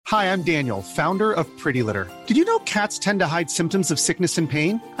Hi, I'm Daniel, founder of Pretty Litter. Did you know cats tend to hide symptoms of sickness and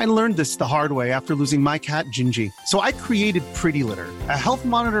pain? I learned this the hard way after losing my cat, Gingy. So I created Pretty Litter, a health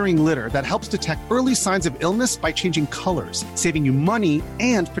monitoring litter that helps detect early signs of illness by changing colors, saving you money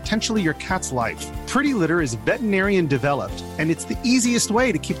and potentially your cat's life. Pretty Litter is veterinarian developed, and it's the easiest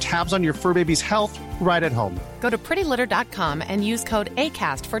way to keep tabs on your fur baby's health right at home. Go to prettylitter.com and use code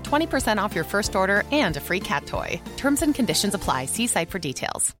ACAST for 20% off your first order and a free cat toy. Terms and conditions apply. See site for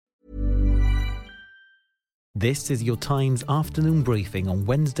details. This is your Times afternoon briefing on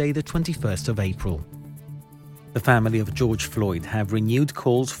Wednesday, the 21st of April. The family of George Floyd have renewed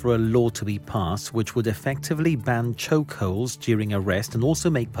calls for a law to be passed which would effectively ban chokeholds during arrest and also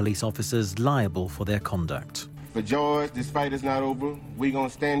make police officers liable for their conduct. For George, this fight is not over. We're going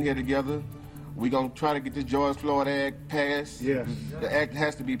to stand here together. We're going to try to get this George Floyd Act passed. Yes. The act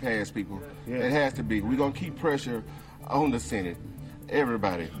has to be passed, people. Yes. It has to be. We're going to keep pressure on the Senate.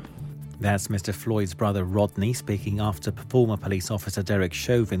 Everybody. That's Mr. Floyd's brother Rodney speaking after former police officer Derek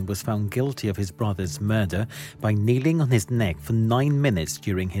Chauvin was found guilty of his brother's murder by kneeling on his neck for 9 minutes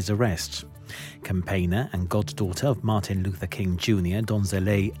during his arrest. Campaigner and goddaughter of Martin Luther King Jr.,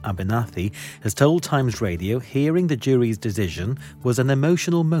 Donzelle Abenathi, has told Times Radio hearing the jury's decision was an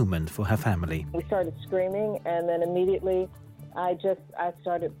emotional moment for her family. We started screaming, and then immediately I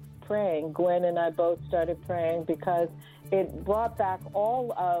started praying. Gwen and I both started praying because it brought back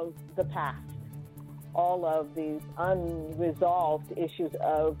all of the past, all of these unresolved issues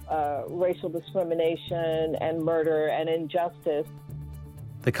of racial discrimination and murder and injustice.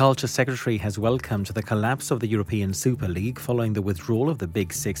 The Culture Secretary has welcomed the collapse of the European Super League following the withdrawal of the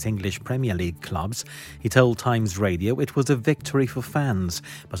Big Six English Premier League clubs. He told Times Radio it was a victory for fans,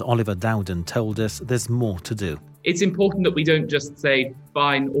 but Oliver Dowden told us there's more to do. It's important that we don't just say,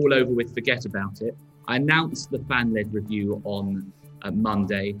 fine, all over with, forget about it. I announced the fan-led review on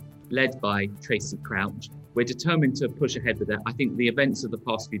Monday, led by Tracy Crouch. We're determined to push ahead with that. I think the events of the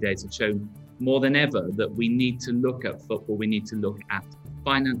past few days have shown more than ever that we need to look at football, we need to look at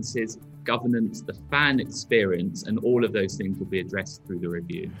finances, governance, the fan experience, and all of those things will be addressed through the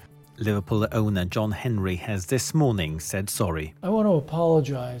review. Liverpool owner John Henry has this morning said sorry. I want to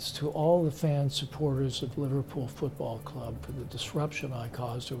apologise to all the fan supporters of Liverpool Football Club for the disruption I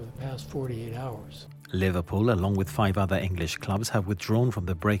caused over the past 48 hours. Liverpool, along with 5 other English clubs, have withdrawn from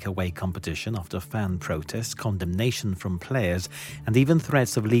the breakaway competition after fan protests, condemnation from players, and even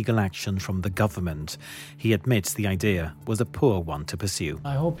threats of legal action from the government. He admits the idea was a poor one to pursue.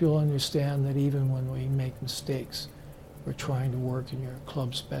 I hope you'll understand that even when we make mistakes, we're trying to work in your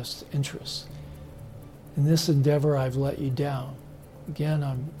club's best interests. In this endeavor, I've let you down. Again,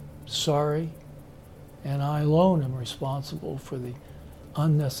 I'm sorry, and I alone am responsible for the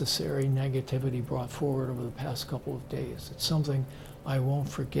unnecessary negativity brought forward over the past couple of days. It's something I won't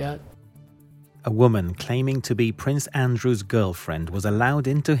forget. A woman claiming to be Prince Andrew's girlfriend was allowed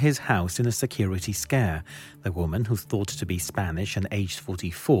into his house in a security scare. The woman, who's thought to be Spanish and aged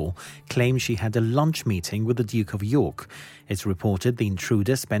 44, claimed she had a lunch meeting with the Duke of York. It's reported the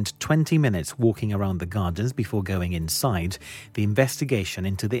intruder spent 20 minutes walking around the gardens before going inside. The investigation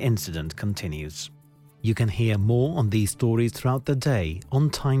into the incident continues. You can hear more on these stories throughout the day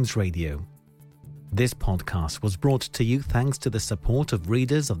on Times Radio. This podcast was brought to you thanks to the support of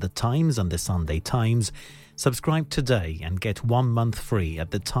readers of The Times and The Sunday Times. Subscribe today and get 1 month free at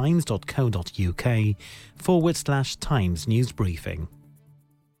thetimes.co.uk/Times News Briefing.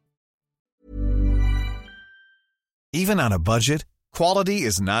 Even on a budget, quality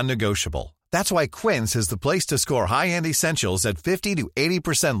is non-negotiable. That's why Quince is the place to score high-end essentials at 50 to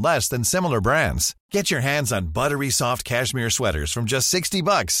 80% less than similar brands. Get your hands on buttery soft cashmere sweaters from just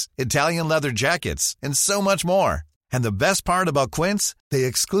 $60, Italian leather jackets, and so much more. And the best part about Quince, they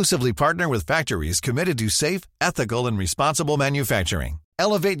exclusively partner with factories committed to safe, ethical, and responsible manufacturing.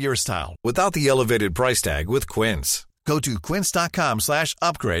 Elevate your style without the elevated price tag with Quince. Go to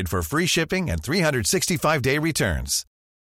quince.com/upgrade for free shipping and 365-day returns.